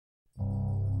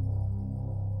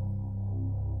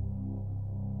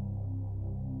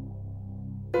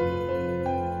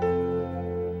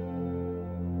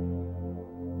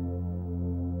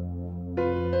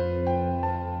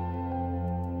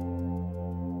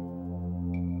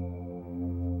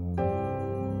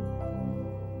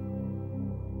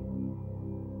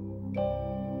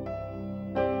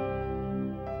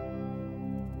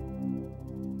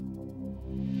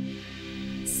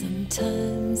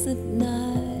Sometimes at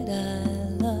night I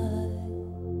lie,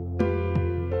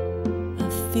 I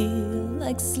feel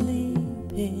like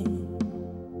sleeping.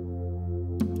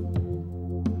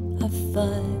 I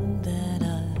find that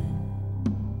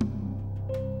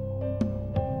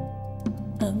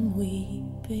I'm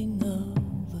weeping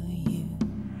over you,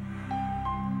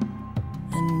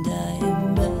 and I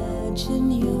imagine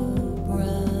your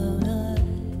brown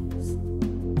eyes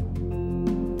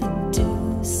that do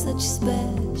such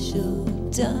special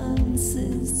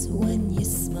dances when you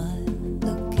smile.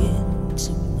 Look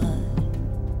into mine,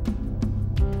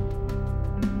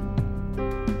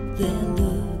 they're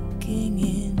looking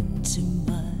into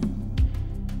mine.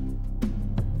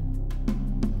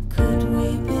 Could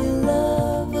we be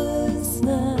lovers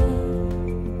now,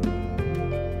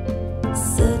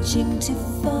 searching to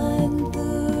find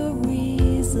the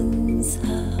reasons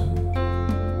how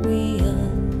we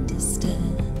understand?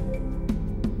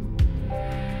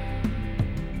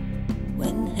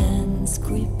 When hands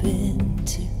creep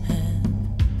into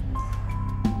hands,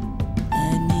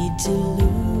 I need to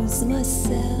lose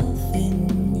myself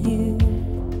in you,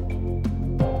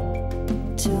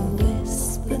 to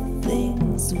whisper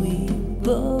things we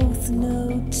both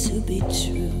know to be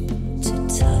true, to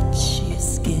touch your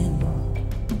skin,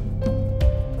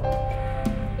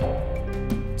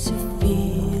 to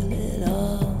feel it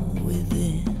all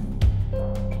within.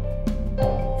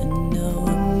 And no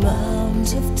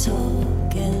amount of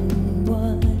talk and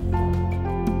wine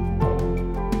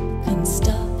can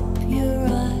stop your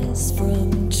eyes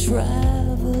from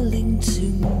traveling to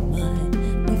mine.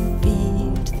 We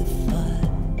feed the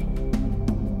fire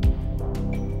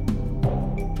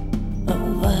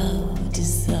of our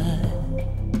desire.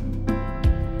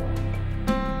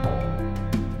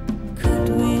 Could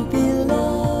we be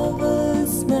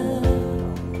lovers now,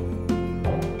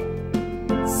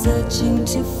 searching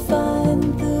to find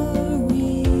the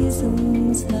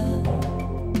reasons how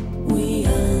we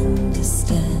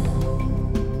understand?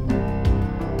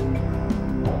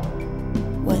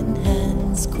 When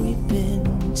hands creep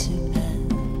into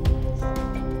hands,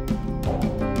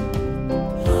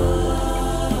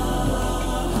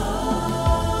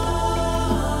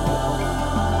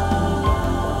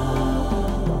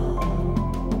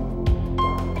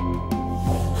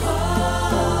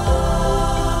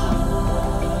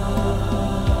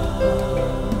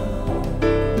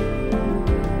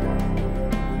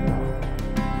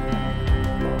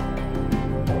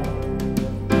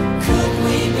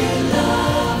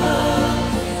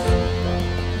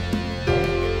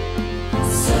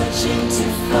 searching to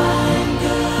find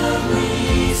the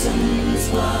reasons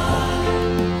why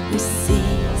we see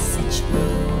such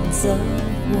worlds of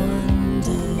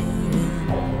wonder in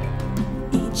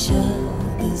each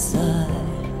other's eyes.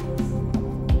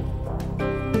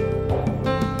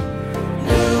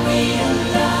 Will we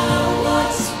allow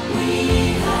what we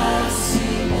have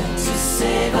seen to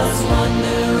save us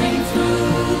wandering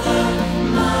through the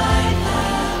might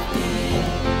have been,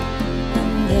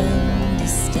 and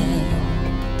understand?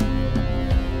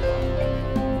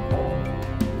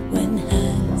 When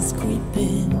hands creep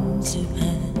into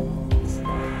hands,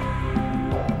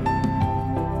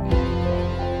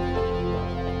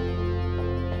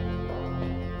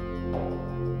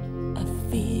 I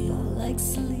feel like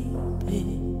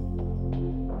sleeping.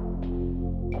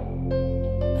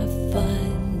 I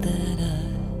find that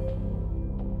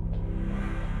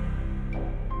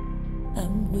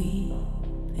I'm weak.